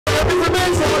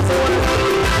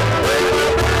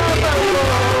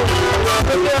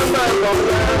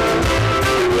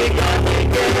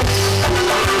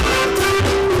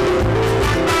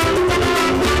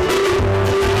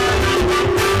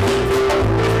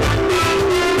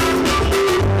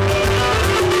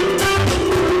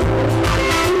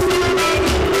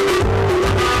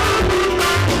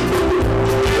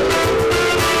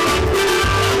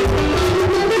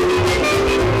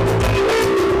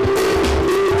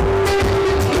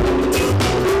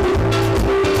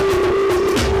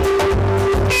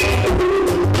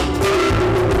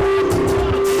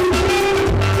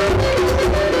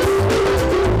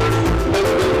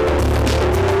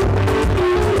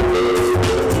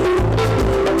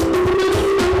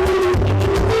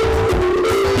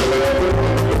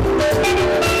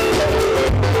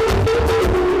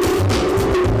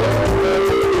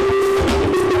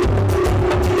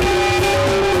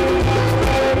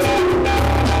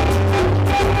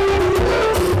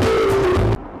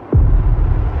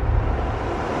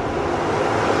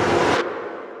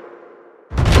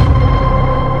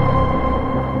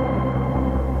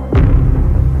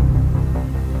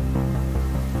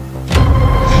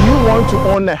To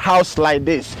own a house like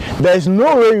this, there's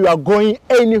no way you are going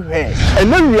anywhere.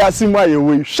 And then we are seeing why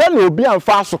you shall will be and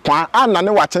fast and I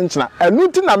watching and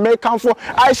nothing American for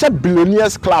I said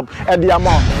billionaires club at the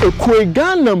amount a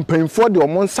Ghana paying for the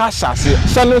Monsa Sassi.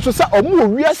 So to say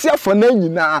we are here for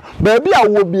now. Baby, I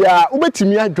will be a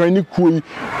Ubetimia joining Kui.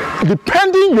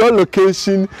 Depending your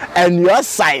location and your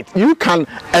site, you can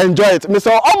enjoy it.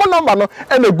 Mr. Omo number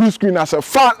and a good screen as a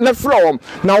far left from.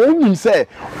 Now, when say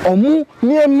Omu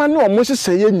near Manu. Moses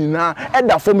say na e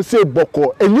da fom say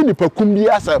boko enyi ni pakum bi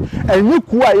asa enyi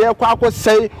ku aye kwa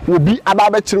say obi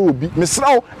ababa kire obi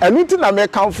mesraw enuti na me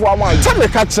kanfo ama tell me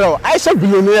ka kire I say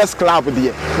billionaires club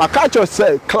there maka cho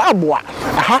say club wa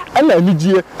aha na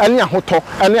anigye ene ahoto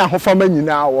ene ahofama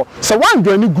nyina wo say wan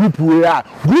do any group we a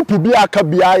group bi aka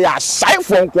bia ya sai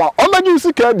fon kwa o magi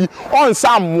sika bi on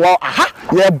sam wo aha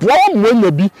ye bo mo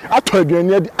nya bi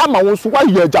atodwane adi ama wo so wa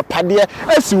ye japade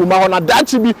asi wo ma ho na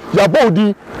dachi bi ya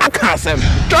bodi akasem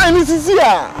join this is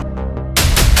here.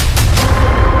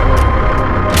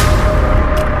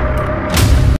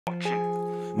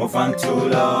 Move on to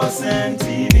Lordson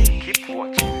TV. Keep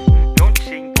watching, don't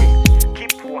change it.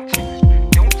 Keep watching,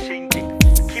 don't change it.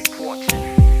 Keep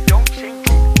watching, don't change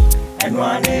it. And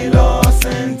one day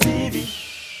Lordson TV.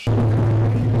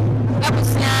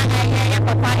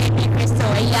 Papa Amy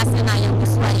Crystal, a yes, and I am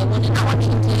this way. When I want to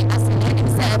ask him,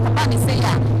 say, Papa, say,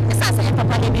 yes, I say,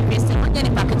 Papa Amy Crystal, I'm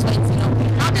getting back to 20.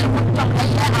 How did one come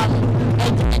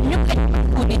and you can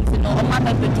put it to know, or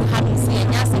mother, but you haven't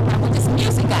seen yes, and this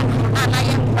music, and I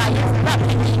am by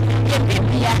rapping.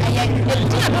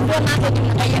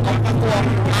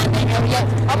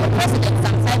 I'm a president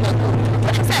some time ago.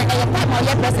 But I said, I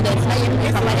am president, I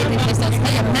am Papa Amy Crystal, I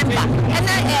am member, and I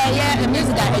am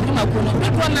music, I do not know.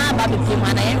 People now about the team,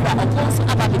 and I am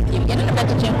about the team. You know,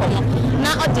 better change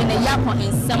now, I didn't yapon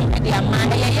in some of their man,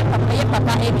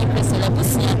 Papa Amy Crystal, and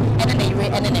then they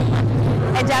read and then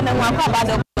a German one about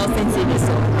the Lordson.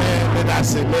 So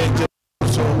that's a major.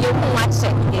 So you watch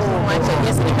it,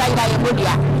 yes, because I am good.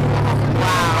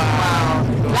 Wow.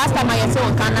 Last time I saw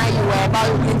Ghana, you were about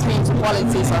entering into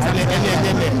politics or something.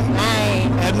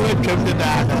 And we came to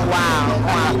that. Wow.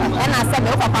 And I said,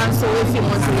 Papa, so if you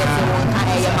want to get to one,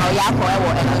 I am a yako,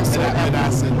 and so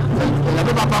that's it.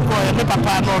 The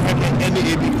Papa, no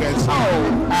any because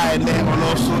and then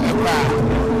also a car.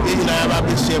 In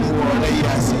the same world,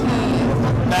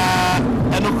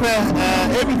 and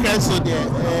every council there,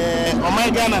 oh my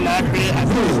God, and I create a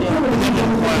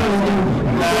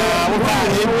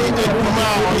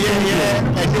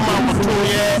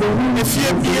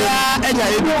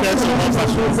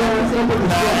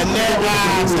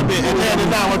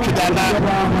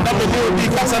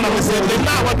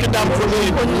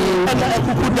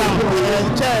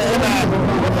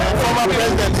former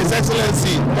president, His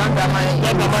Excellency, Dr.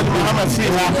 Manasseh,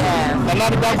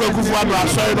 another Kofi,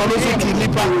 sorry, no to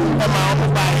Nipa, and my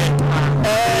own by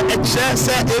a chair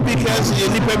said, because you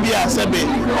Nipa be a sebe,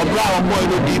 or brown boy,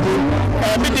 no people.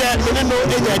 Media, no,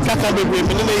 a kaka baby, a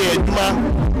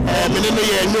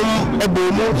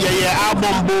boom,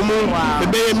 album boom, the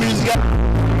bay music.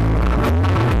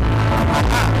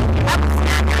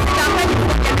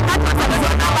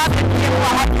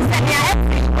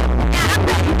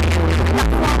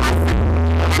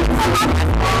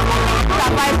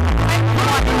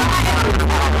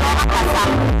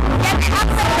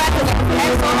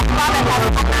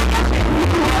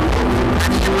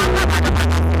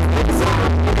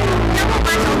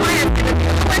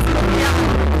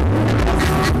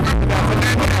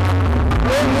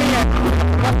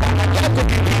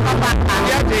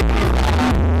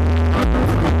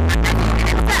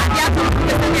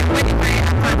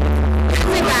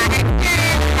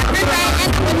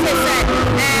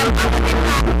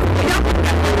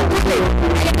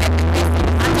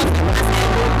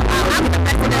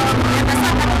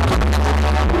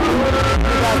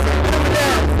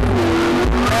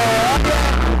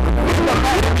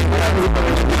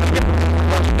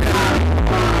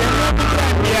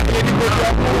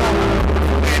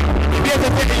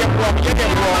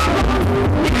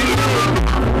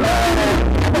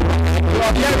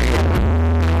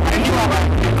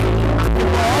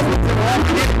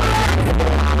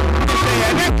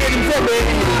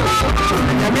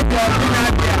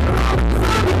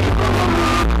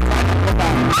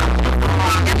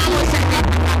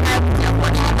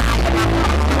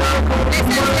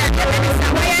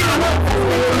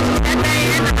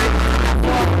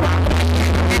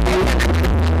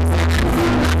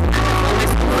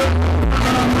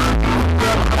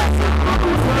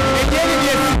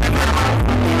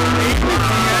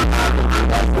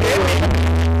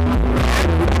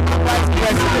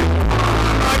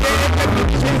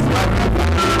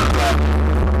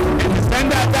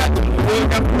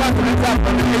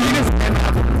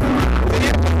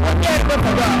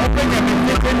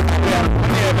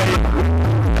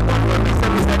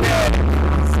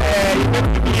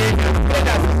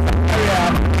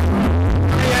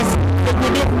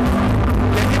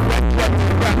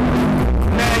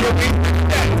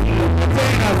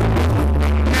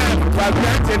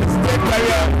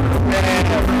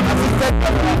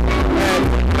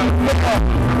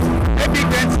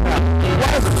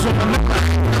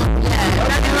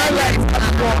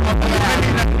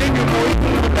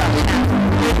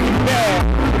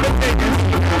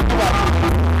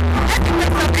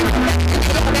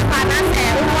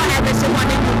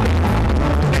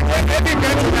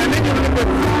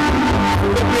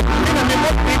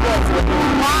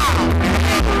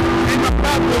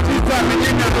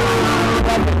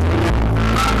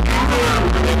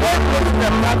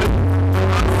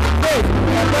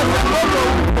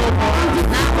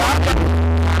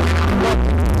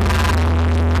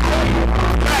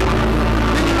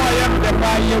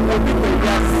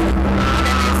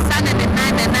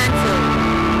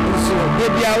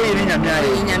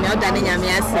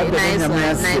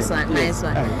 Nice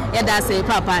one. Yeah, that's it,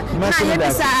 Papa.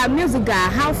 Now, music,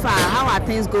 how are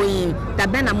things going? The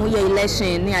Benamuya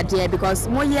election near there because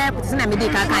more year,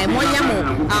 Medica,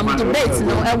 more debates,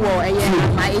 no,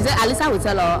 is it Alisa will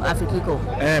tell Africo?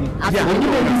 Yeah, I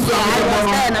was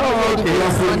there and I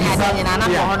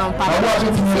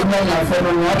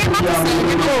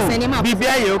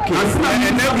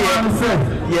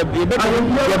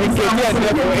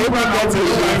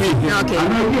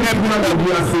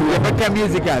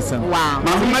music as wow.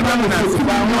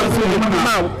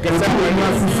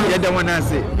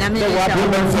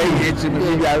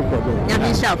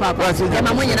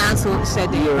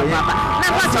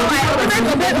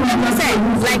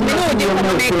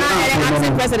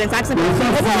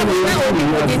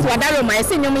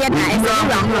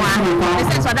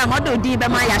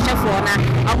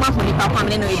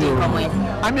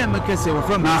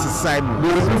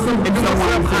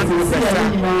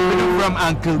 from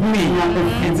Uncle B.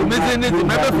 It's amazing. It's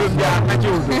member from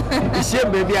the share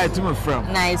baby I took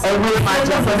from. Nice.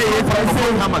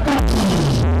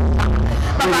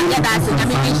 Papa, yeah, that's it. I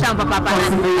mean, Papa,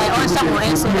 on someone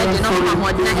else, you know,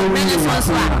 more than many songs.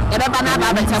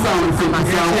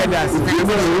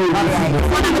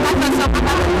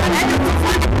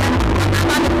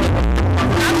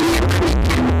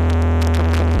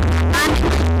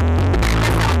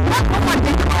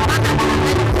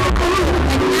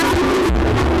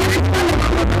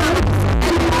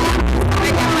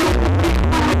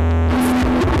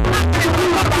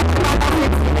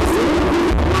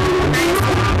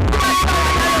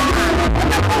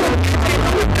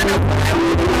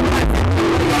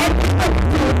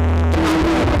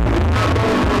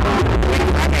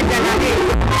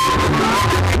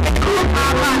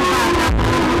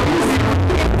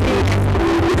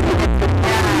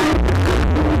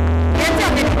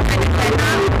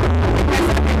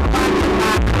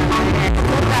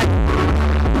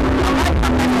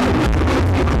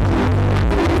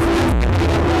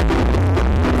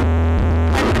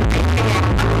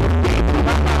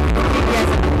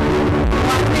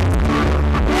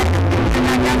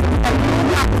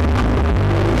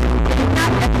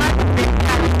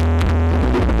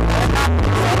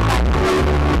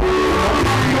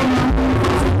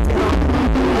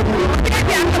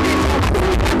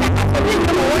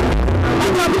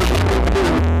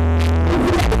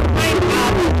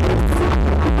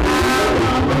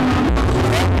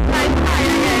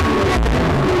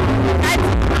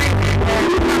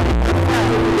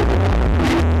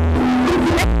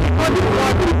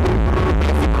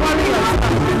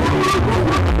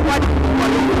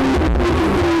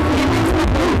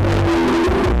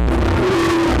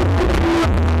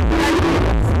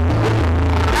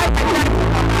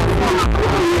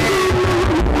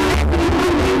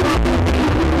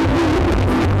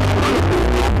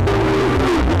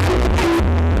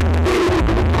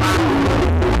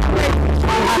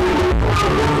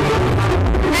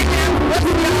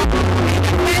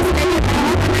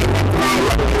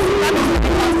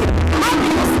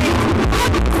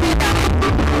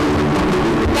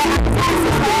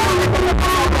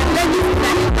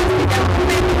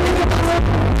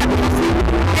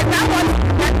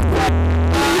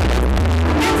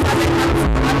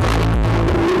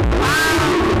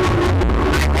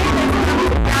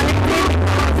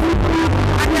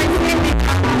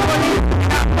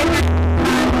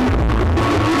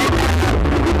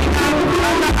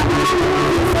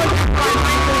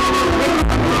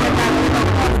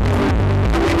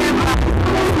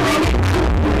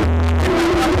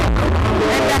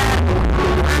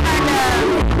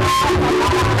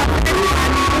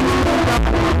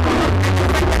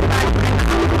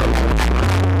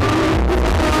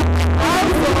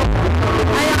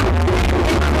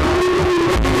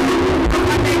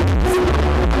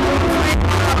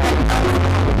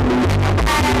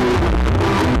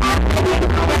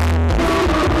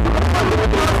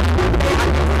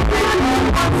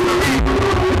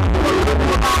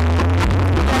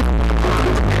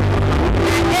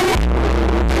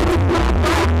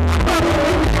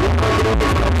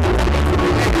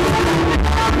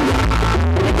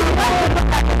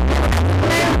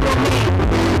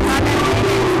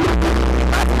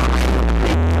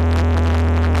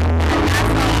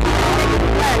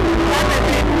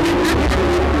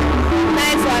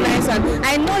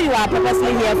 are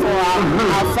purposely here for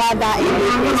our father in the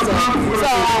Christian.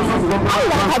 So how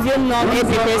long have you known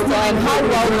Eddie Crystal and how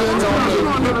well do you know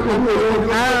him?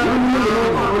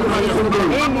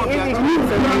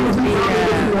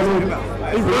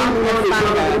 He's been a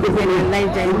founder and a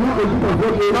legend,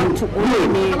 not to only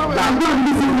me, but as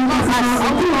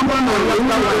okay.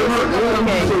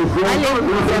 I live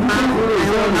in Japan,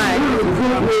 I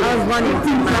was born in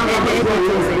Japan and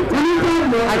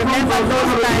I remember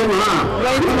those times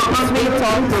going to sweet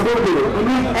talks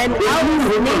and I was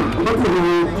thinking go too.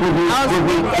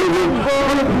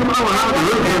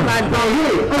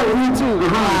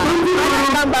 When I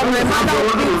come back, my mother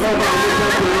would be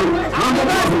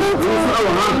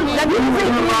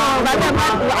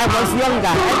I was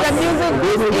younger and the music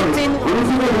was eating.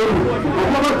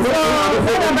 So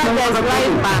whenever there's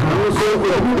live back, I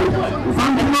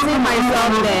see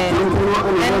myself there.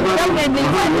 And definitely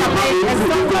when I made a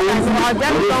song that I'll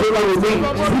just go from stage.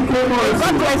 It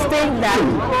got to a stage that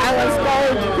I was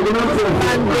called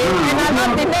Bande, and I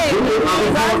love the name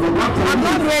because I'm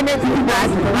not doing it that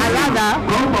I rather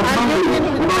I'm using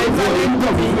my talent to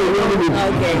be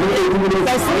okay.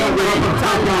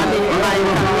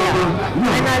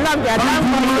 And I love that. That's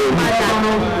why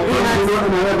he has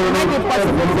made it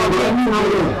possible for me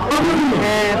to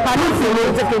participate in the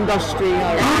music industry.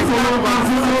 And I thank God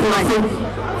so much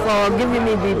for giving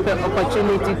me the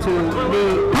opportunity to be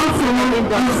in the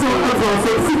industry.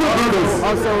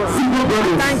 Also,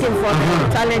 thank him for the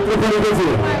talent in the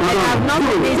music. And I have not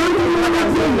finished what I'm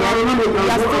doing yet. We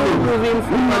are still moving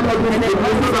forward and then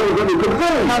also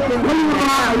helping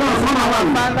our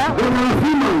father.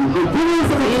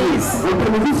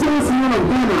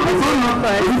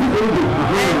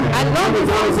 I love his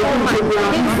song so much.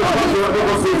 He's down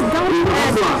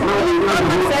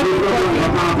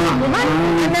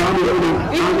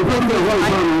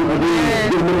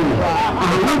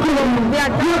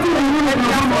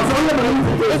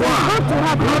it's good to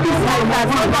have people like that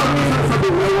so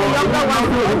that the younger ones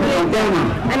will emulate them.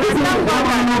 And it's not one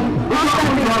that after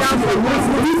this done for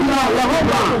Christmas, the whole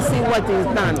world will see what is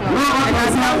done. And I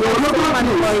thank God so much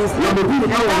for his love. And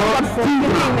thank God for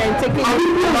giving and taking it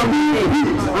along the way.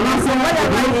 So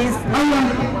whatever it is,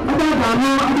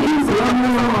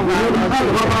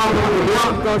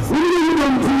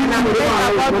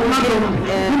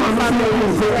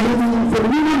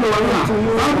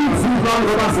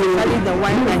 the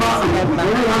wine that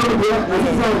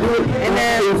and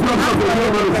then you can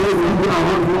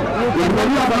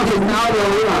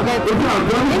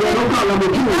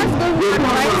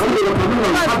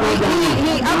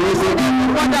now he appreciated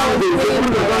what I was saying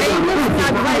and he gives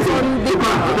advice on the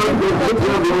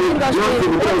industry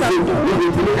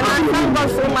and I thank God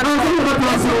so much for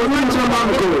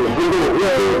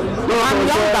I'm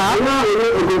younger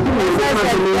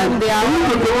and they are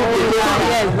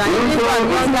yes but even for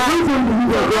younger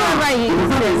whenever he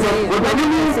says when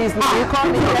he sees me he calls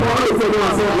me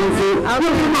I'll be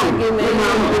him in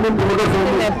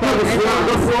a pen and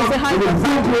say hi to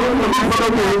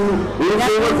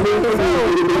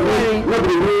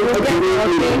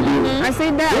I say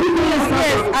that yes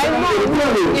I know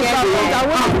if I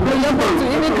want to be able to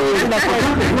imitate in the pen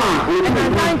and I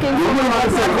thank him for the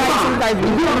advices I've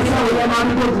been giving him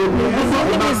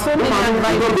so many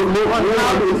advices on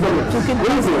how to keep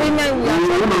these women we are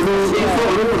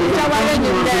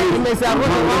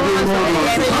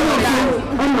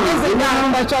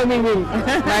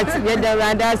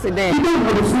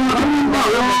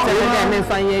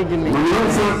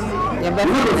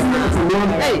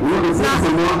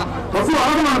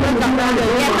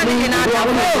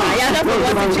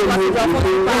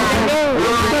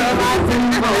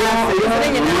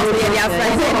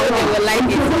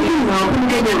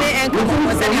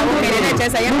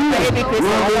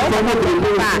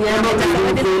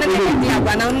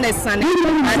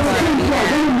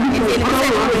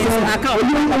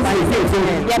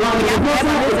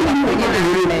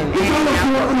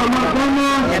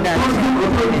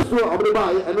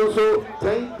and also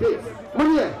 10 days.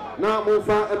 Now,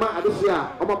 Mofa, Emma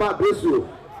Adisia, Omaba Bresu.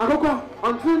 Akoko,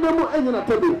 until no engine at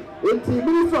Toby, in the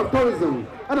Ministry of Tourism,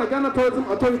 and a Ghana Tourism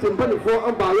Authority in 24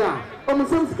 on Baya,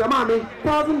 Omusams Kamami,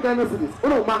 1,000 Ghana cities,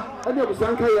 Onoma, and the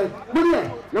Obusanka,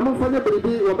 Mulia, Namufanya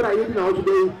Baby, or Brian now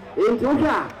today, in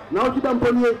Tioka, now to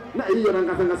Damponi, Naian and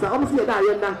Kasangasa, obviously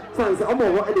Diana, Sans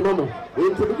Omo at the moment,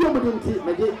 into the community,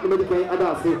 medical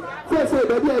adults. Say,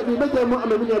 baby, I will make them a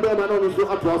million Berman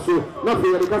also at Rosso, not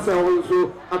for the Casa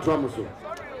also at Ramoso.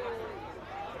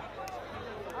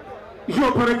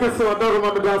 Jean Parecaso,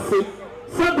 Adorama Madasi,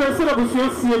 Sunday, son of the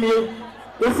Sienier,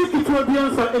 the city to be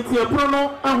answer into a prono,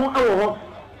 and our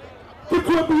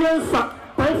Kituabiansa,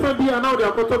 taifa bi ana de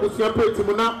akoto busua plate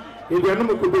mu na ediano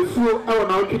mo kobesuo e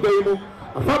wona okida yi mu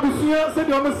afa busua se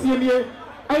de o masie nie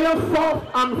aya 4th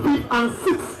and 5th and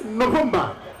 6th November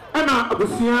ana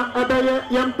busua edaye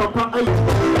yem papa ayi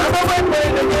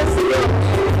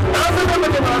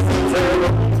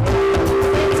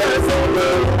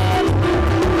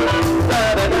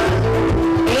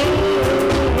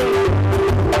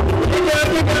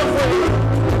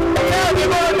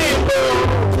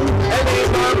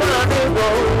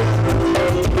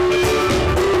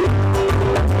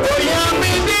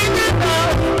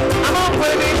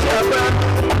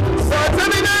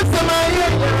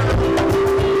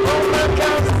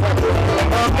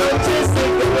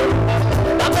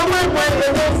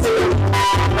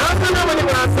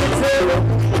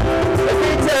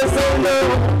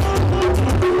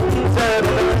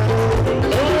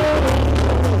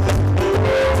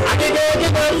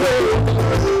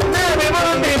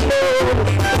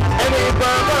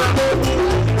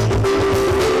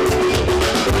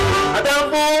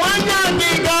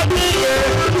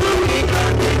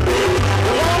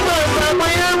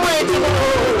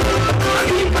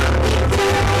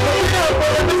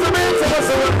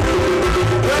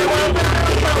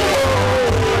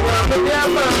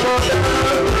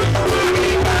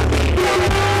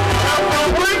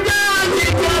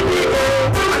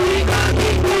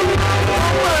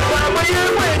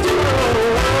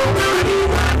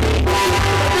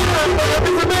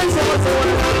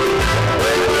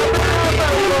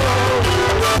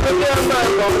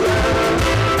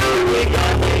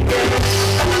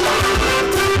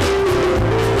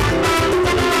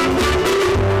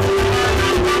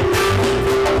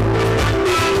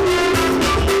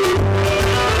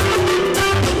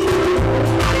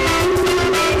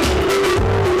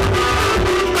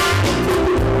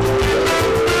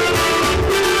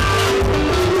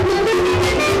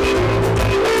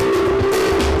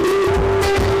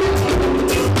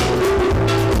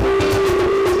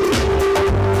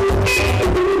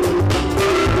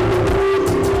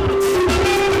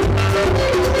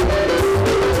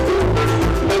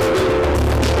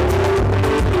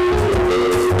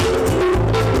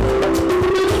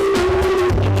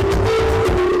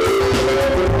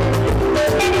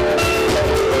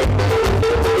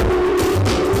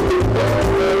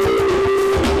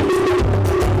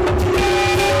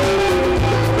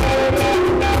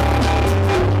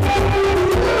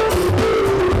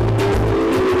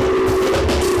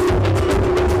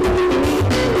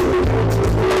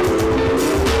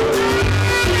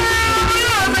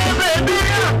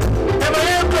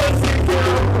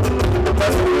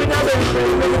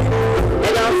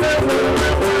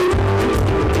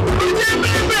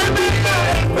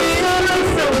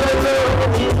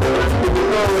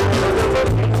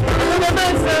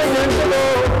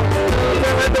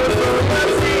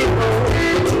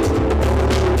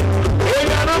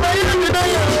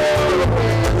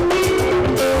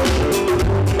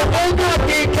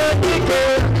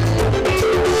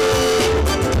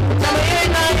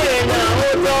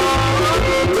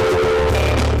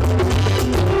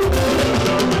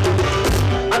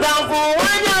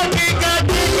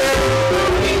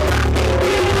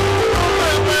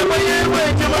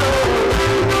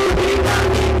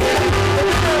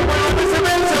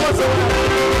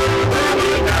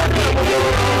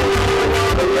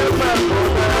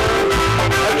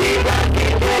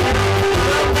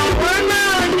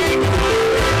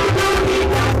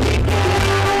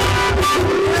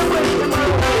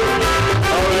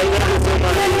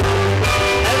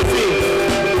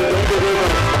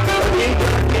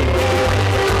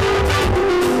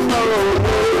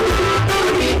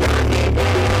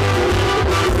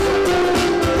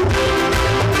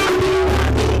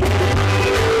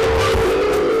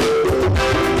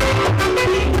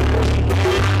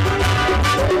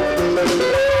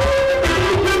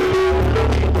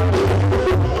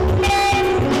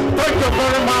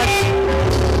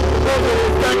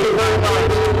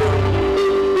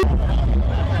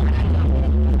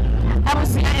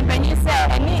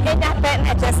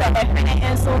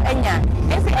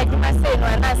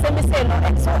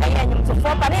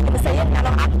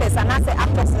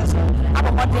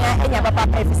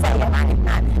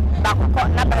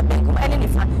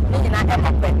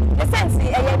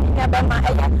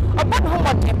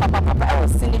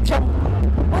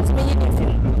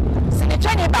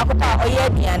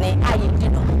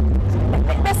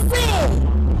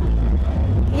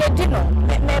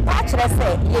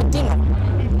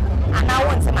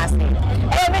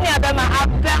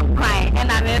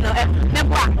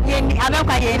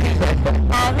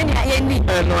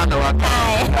no one.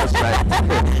 That's right.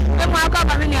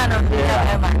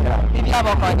 Yeah,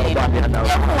 but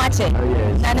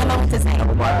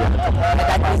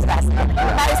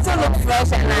it still looks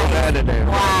fresh and nice.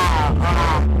 Wow.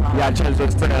 Yeah, change the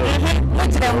style.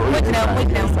 With them,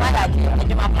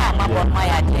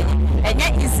 and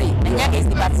yet easy,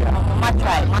 but much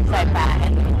try.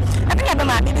 I think I'm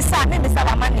maybe some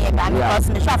money because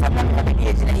me shop from the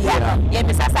yeah,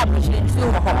 besides I push it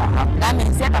too. That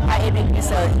means papa every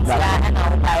so and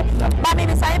I'll buy. But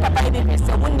maybe say papa every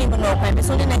so wouldn't even know when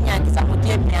so then and some would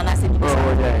give me and I said,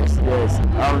 oh, yes.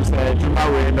 I was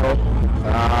tomorrow, no.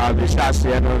 The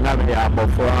chassis and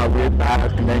obofour way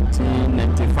back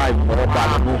 1995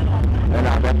 and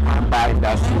I've been buying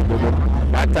that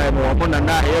that time when I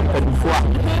am before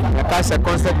I cast a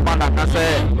concept man and I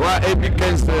say well every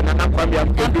case and I'm coming up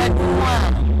to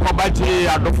Kobaji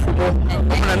and the football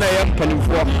and I am coming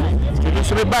for you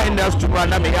should be buying us to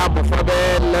run for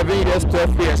 11 years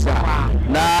 12 years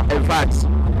now in fact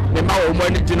the man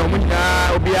money to know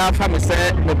be a family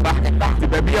said the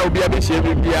baby will be a bit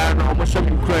shabby and almost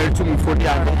showing credit to me for the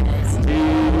other.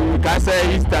 Can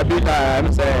say it's the bit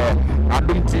say I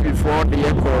don't TV for the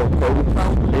echo.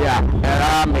 Yeah,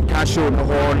 I can't show no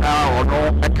hole now or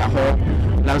no echo.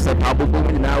 Now say Babu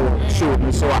now show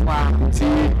me so.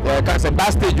 See, can say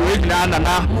backstage you now.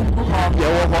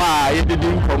 Yeah, it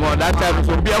didn't come on that time.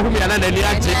 So be a woman and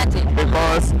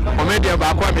because comedian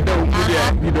back when we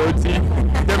don't see.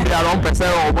 Them be around person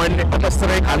or when other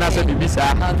strike and as a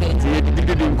visa. See,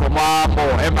 didn't come on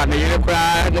more. Ever the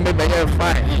aircraft, they may be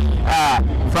fine.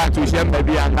 In fact, we share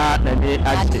maybe and not and they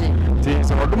actually.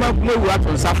 So, do not move up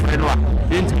to suffering.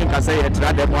 Didn't think I say it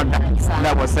rather more than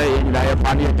that was saying that I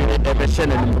found it ever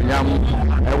shed and young.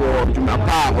 I will do my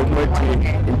power of working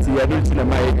into a little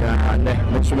America and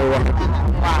let you know what.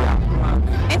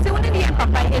 And so when the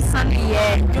papa is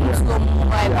Sunday,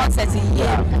 once a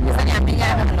year,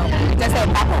 just a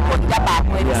back on the back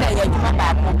when you say you're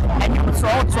back and you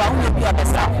throw to be of the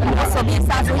south. Also, be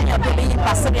something you're being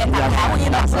passive and how you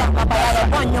know, Papa,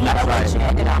 on your mother.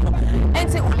 And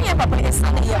so when your papa is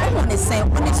Sunday, I want to say,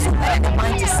 when it's super and the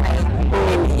mind to say,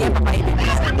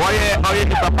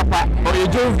 Papa, or you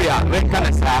do via, when can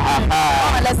I say,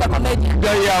 let's a comedian.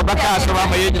 Yeah, but I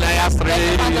asked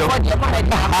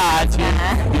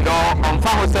you know, on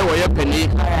Farmer say, well, penny.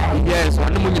 Yes,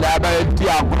 on the moon, I buy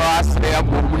dear grass, they are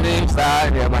names, or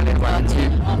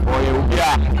you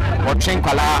or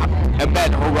Chinkala, a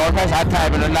bed who got us at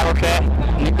time and another care.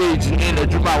 The page in the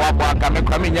Juba Wapa,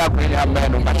 coming up in your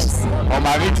man, or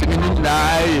my rich in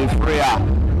free.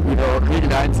 You know, really,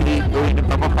 going to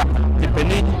Papa,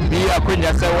 depending, be a queen,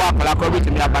 say, walk like a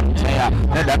written your back chair,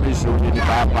 and that is so the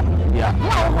Papa. Yeah. No,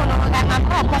 I'm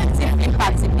not positive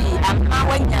impact to be. I'm not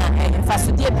when you're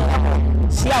facility.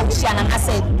 She and I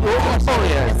said, oh,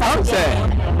 yes, I'll say,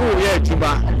 oh, yeah,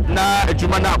 Juba, na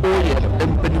Jumana, oh, yeah,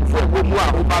 and for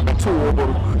Obour,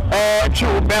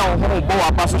 Chu Bell, home,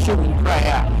 Boa, Passion,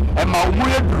 prayer, and my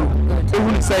weird group.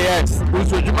 Who say yes? Who's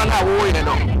the Jumana, oh, yeah,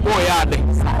 boy, are they?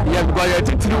 You have got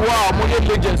to wow, more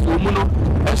legends, woman,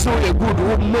 and so a good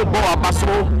woman, Boa,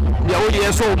 Paso, the old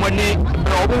year, so money,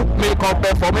 make up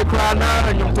for me, crown,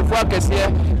 and you to focus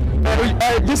here.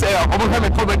 This Obour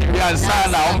comedy and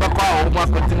Sana on the car,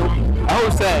 continue. I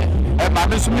will say, my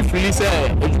Miss Philly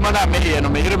say, it's Mana May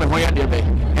and May remember the day.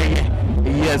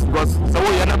 Yes, because so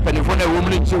you're not penny for a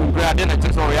woman to grab in a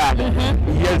just so yard.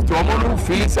 Yes, to a woman who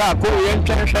feels a Korean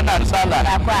tension and salad.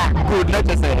 Good, let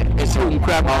us say, a soon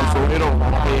crab also, you know.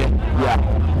 Yeah.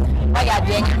 Why are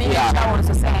they maybe I want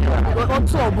to say,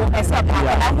 Obour, except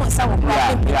I want some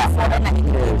private for the night.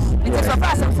 It's so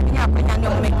fast as to be up and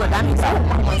you'll make good.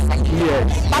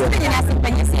 Yes. But then I think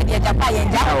when you say the Japan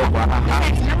and Java,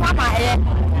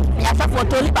 yes, for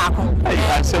Tolly Baco.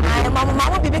 I said,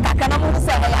 Mamma, be back and I'm going to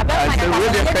say, I bet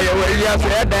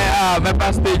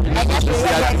stage.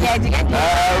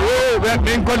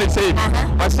 Being going to say,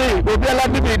 I say, we'll be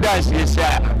allowed to be dance. Yes,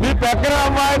 we pack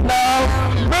right now.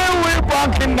 We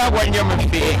walking now when you're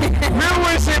feet. We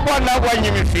will see one now when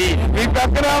you're feet. We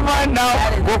pack right now.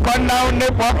 Walk on now,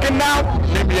 walking now.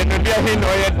 Maybe a hint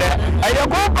or yet there. I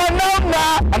go on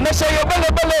now, and I say, you're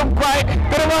better quiet.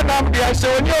 But I'm not here, so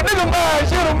you're little man.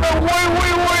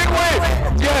 Wait.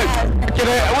 Yes.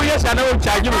 Oh, yes, I know.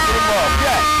 Charge you more.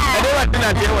 Yeah. And then what did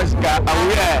I do was got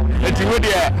aware that you would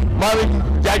marry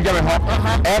Jagger.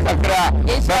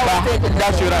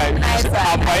 That's right.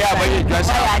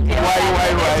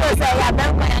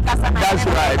 That's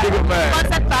right. Big man.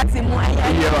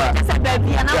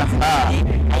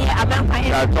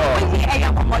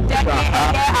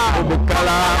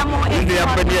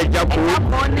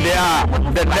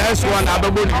 The next one, I'm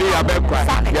going to be a bad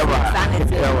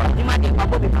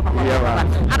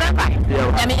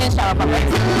let me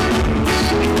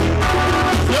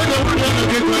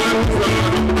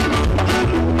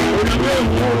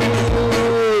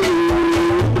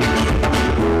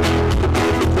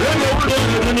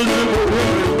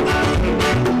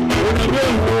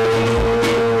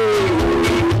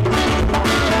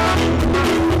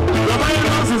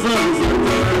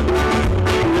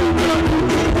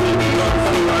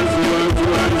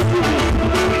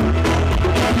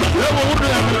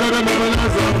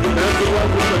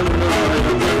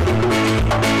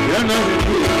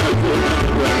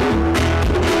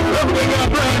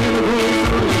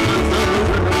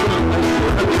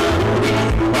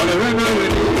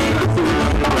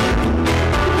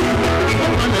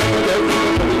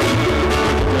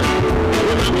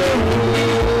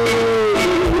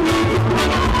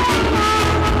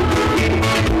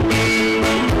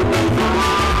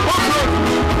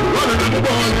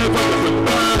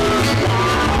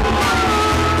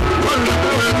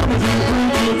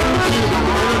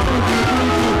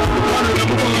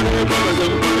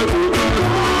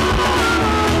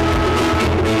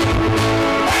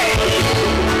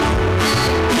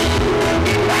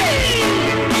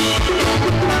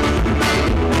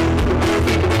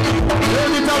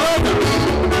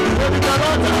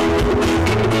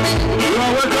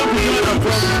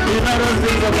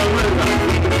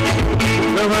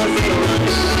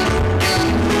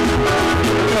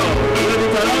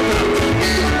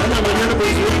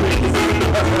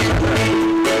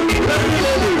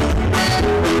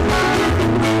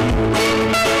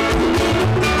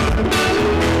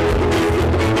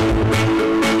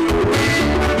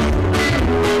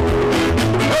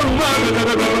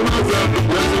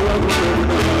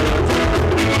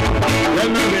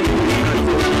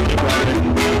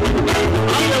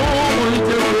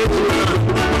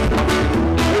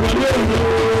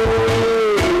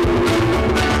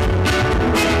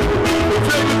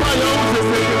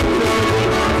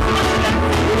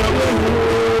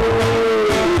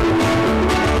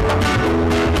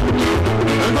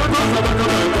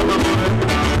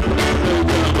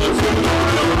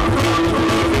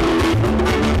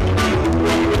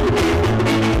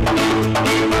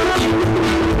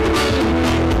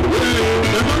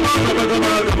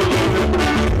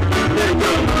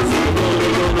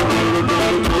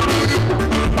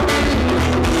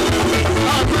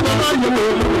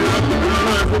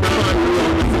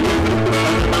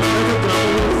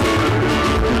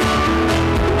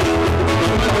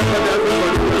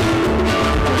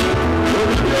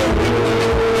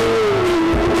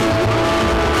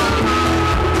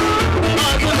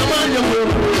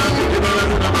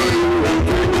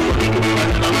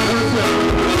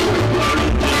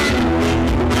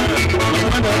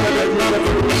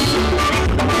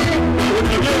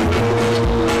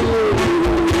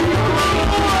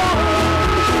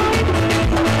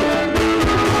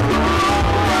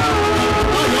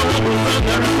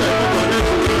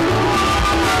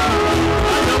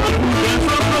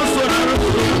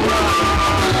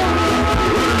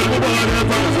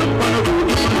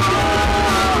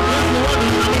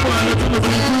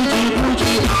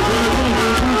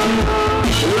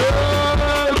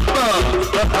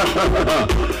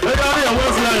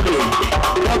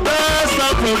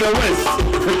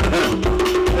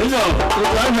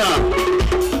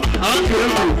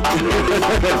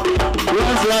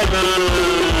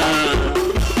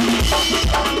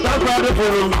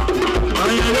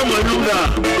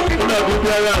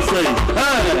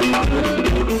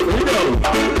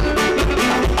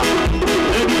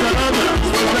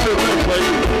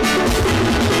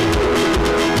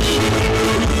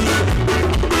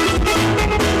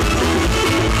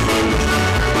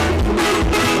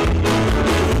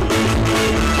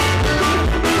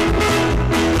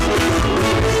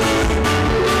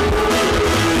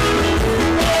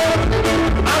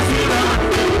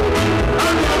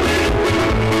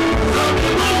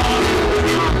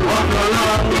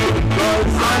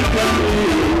Thank you.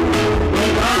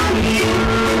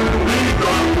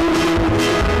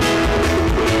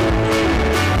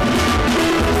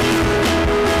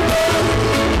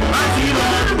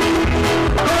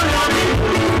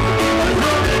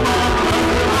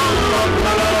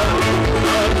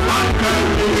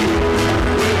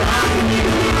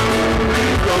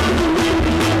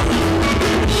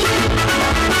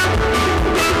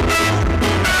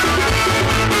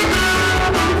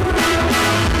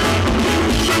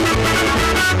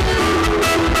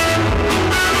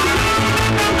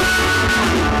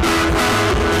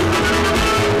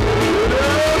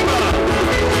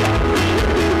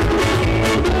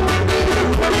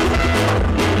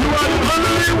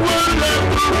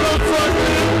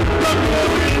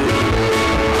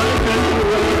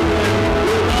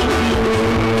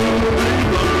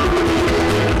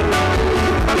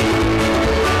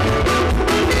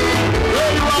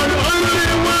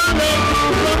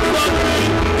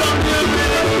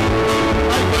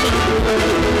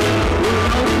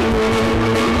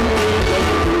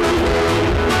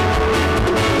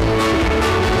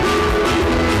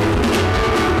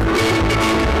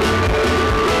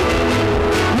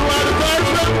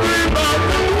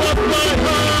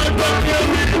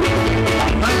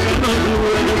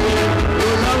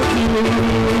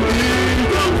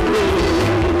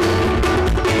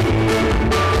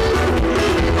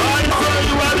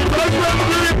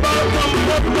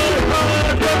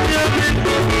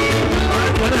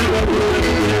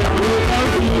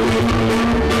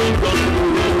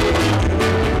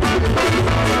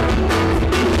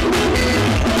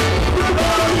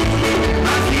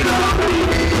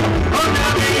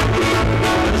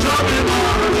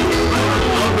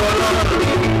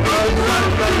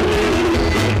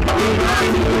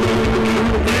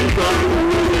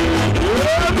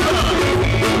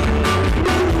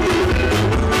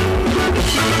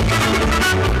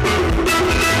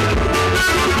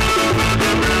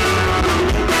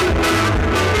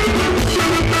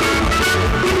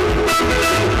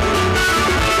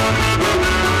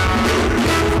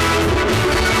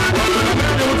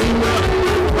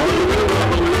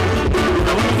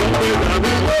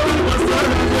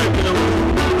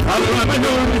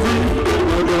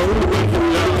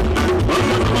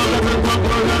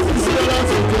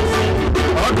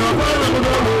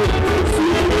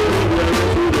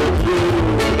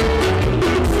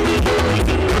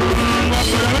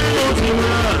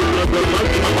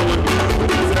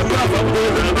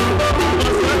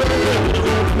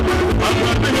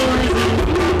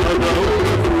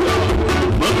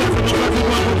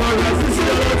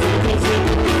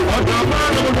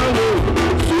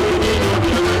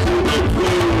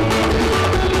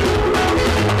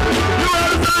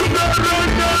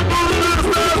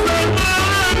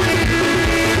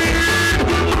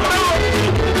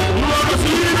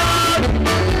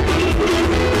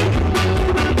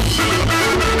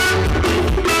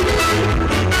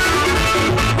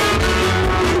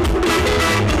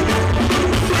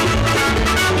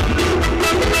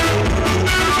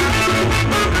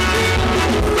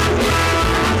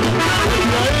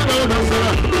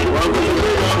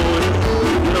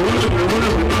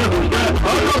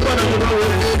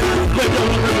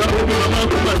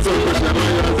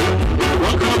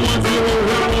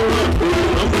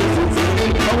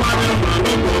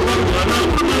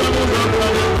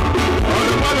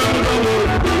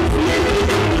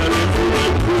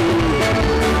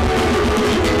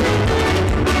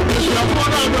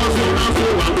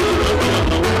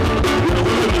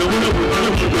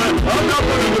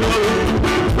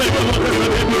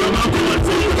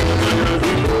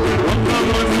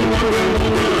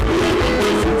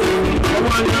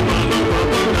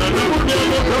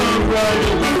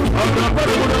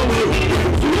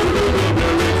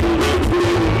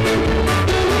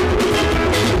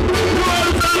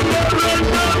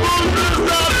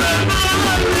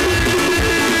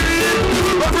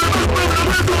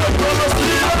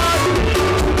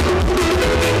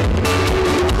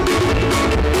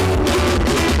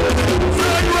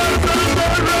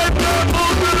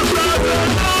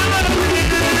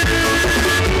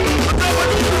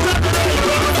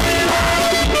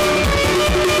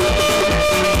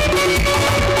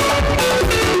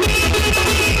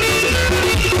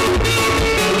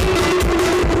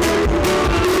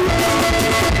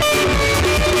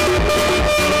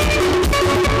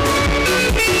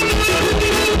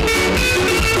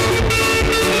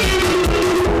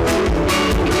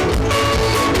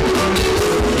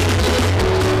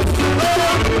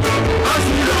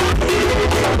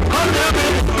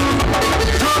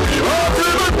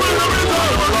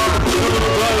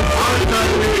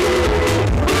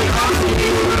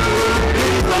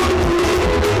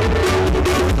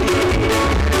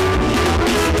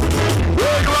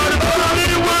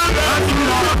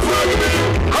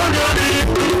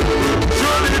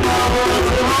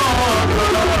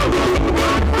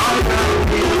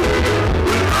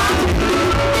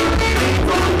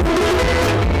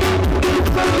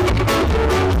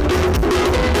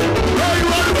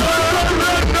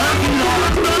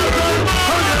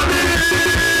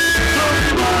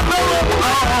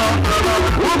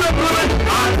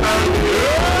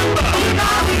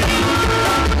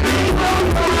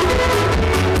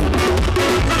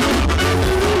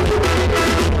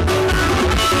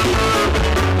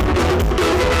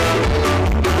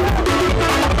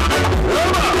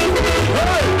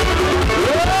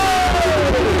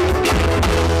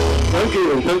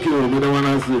 Thank you,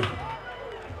 Manasseh.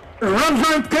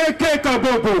 Reverend KK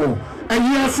Kabobo, and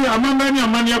yes, I'm a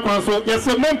man, so yes,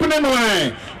 a man,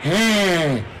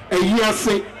 hey, and yes,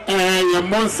 a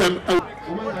monster.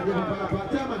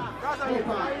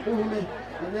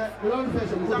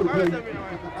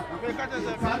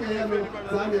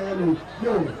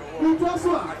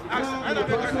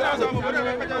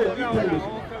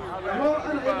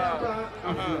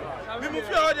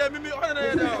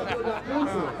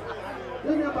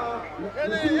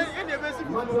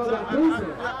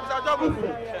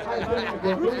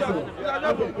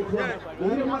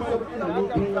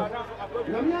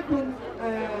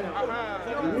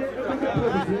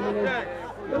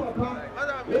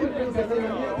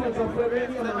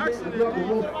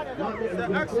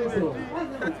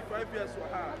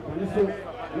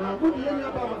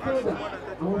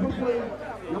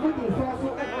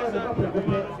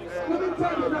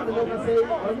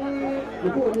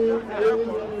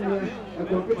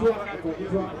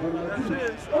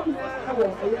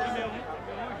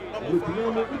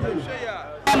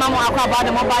 Mama akwa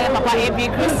the mobile papa ebi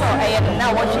kristo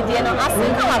na what she did no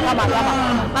asin kama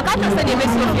makata say the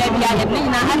message of bia ye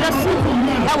na adrasu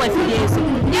that was yesu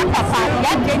ye papa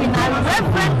ya dey na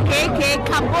Reverend KK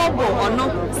Kabobo ono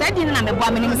said na me bo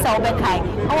amini say obekai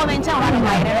owo mencha wa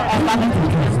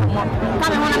na more.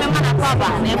 Come on, I'm going to cover.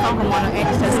 Never come on.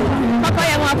 Papa,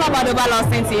 you want to cover the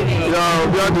Lordson TV?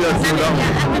 Yeah, we are there. You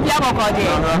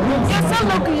still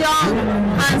look young,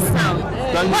 handsome.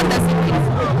 What does it mean?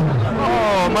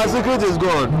 Oh, my secret is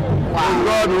God. Wow. It's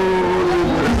God who is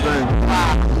my strength.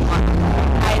 Wow.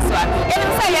 Nice one. If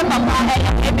you say your papa,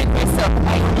 a big person,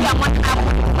 you are one half.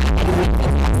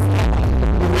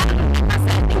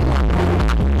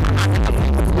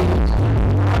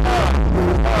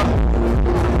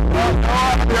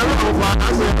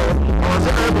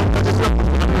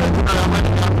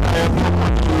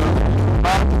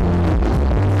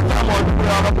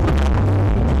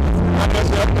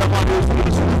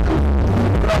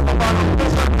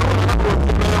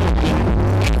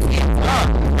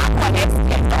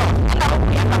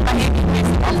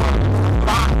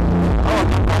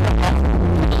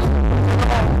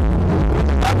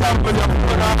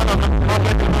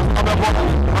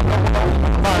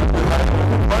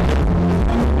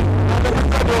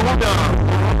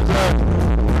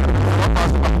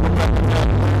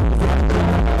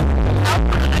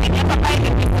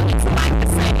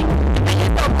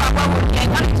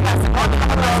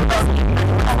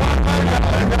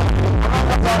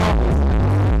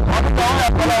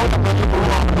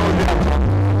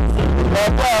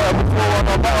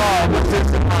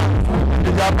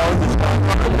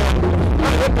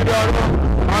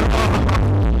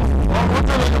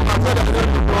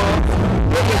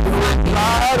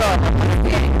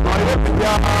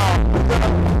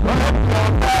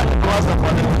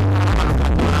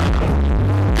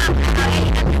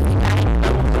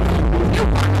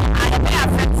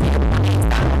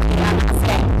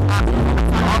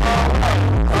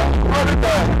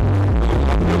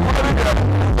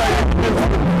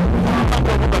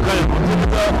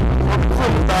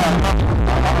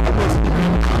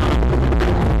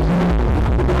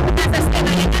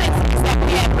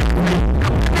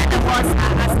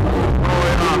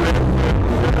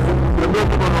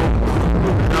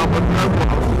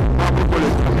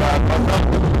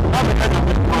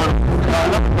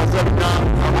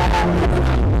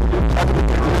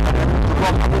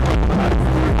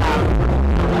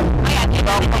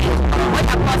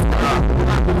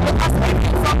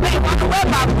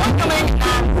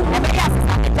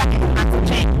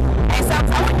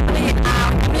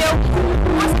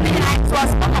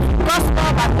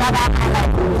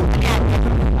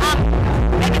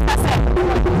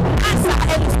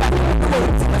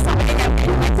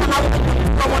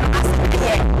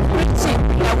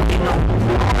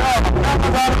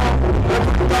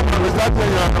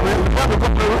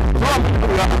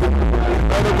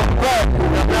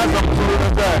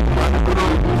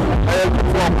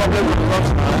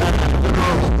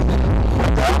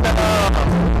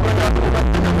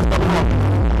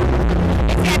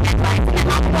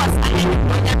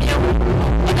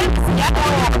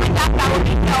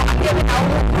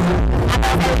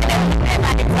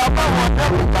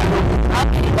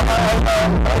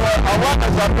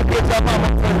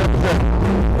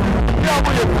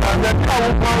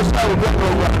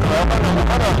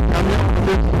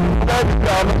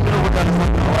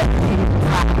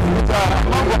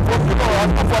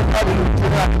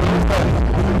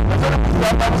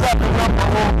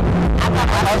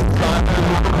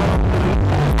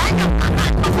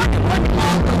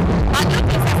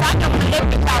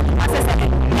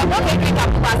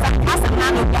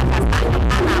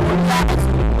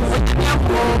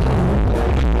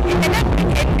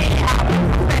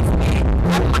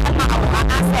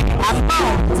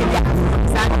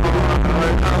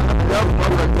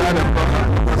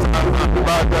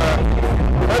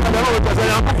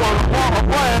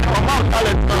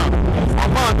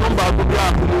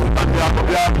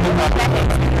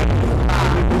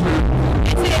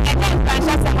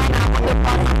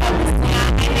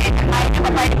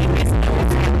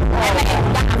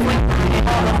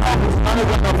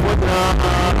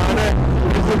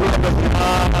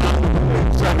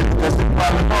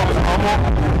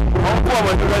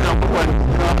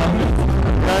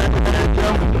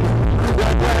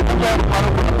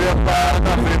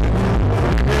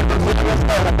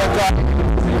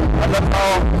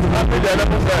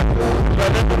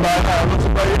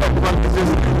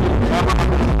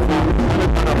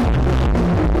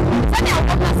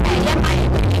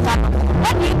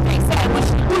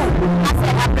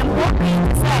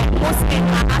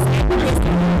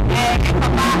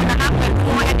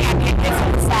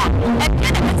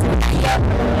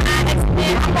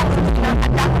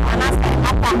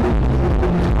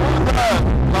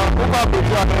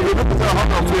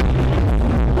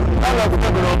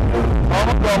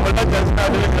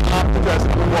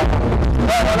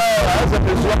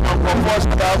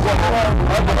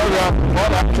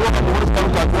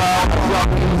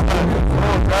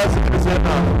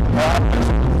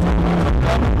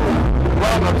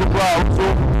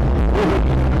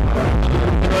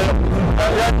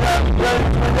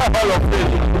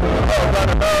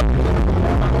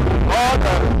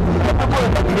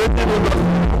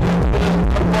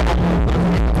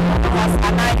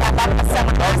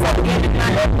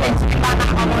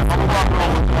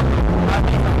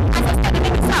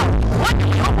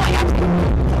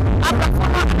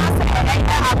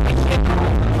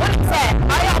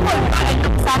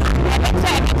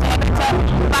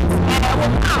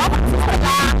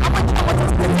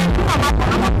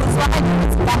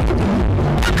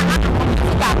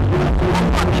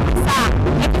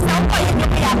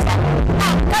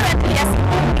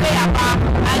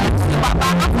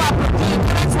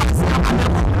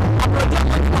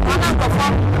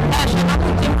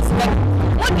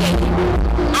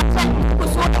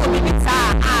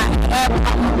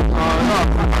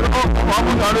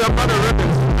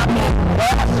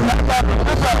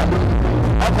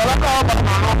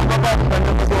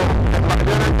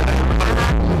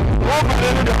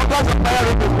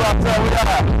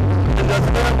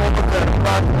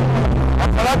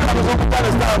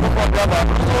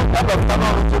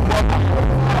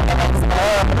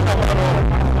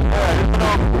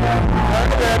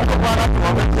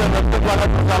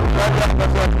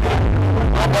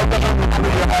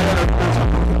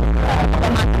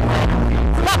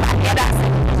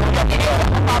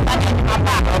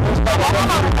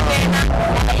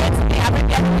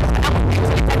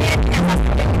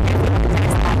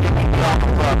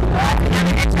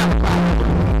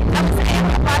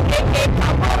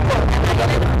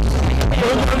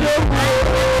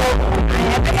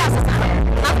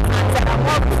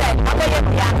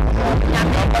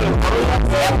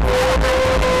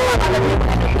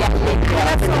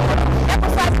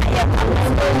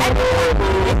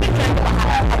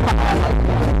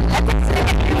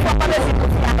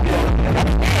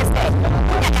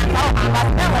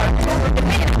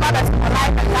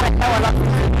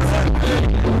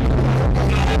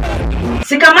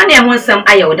 Sikamani amonsam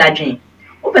ayo dadwen.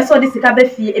 Opeso de sika be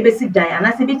fie ebesi dan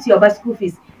anase bi ti oba school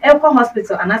fees elko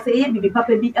hospital anase ye bibi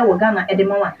papa bi e wo Ghana e de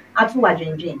mawa ato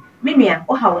wadwenwen. Menua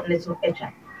o hawo ne so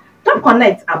etwa. Top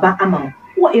connect aba amount.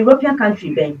 Wo European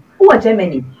country ben. Wo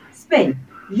Germany, Spain,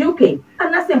 UK,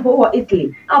 anase mpo wo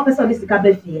Italy. A opeso de sika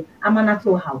be fie amana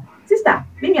to hawo. Sister,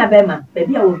 menua bema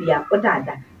baby a wo bia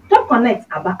odada. Top connect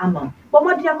aba amount.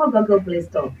 Bomodi akọ Google Play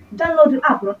Store. Download the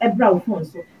app no ebra wo phone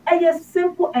so. Eye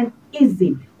simple and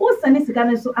easy. O sani sika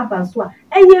no so aba so a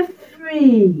eye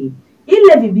free.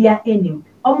 Ile bibia enim.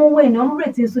 Omo we no omo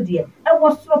rating so de. E wo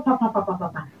soro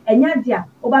papa. Enya dia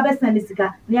oba be sani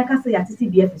sika na yaka se yatisi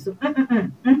BF so.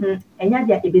 Enya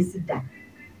dia ebesi da.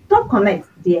 Top connect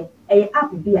de eye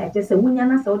app bia e se wunya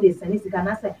na se o de sani sika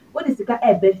na se o de sika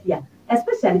e be fia.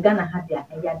 Especially Ghana hadia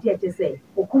and yadia just say,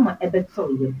 Okuma ebe so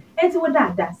you. And so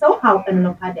that so how and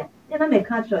no hadia. Then I may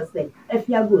catch say, if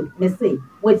you are good, may say,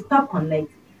 with Top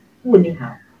Connect, who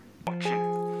how.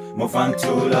 Move on to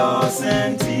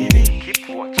Lordson TV.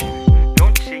 Keep watching,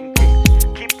 don't change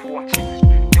it. Keep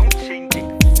watching, don't change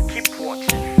it. Keep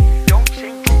watching, don't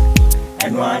change it.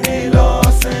 And one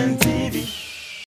Lordson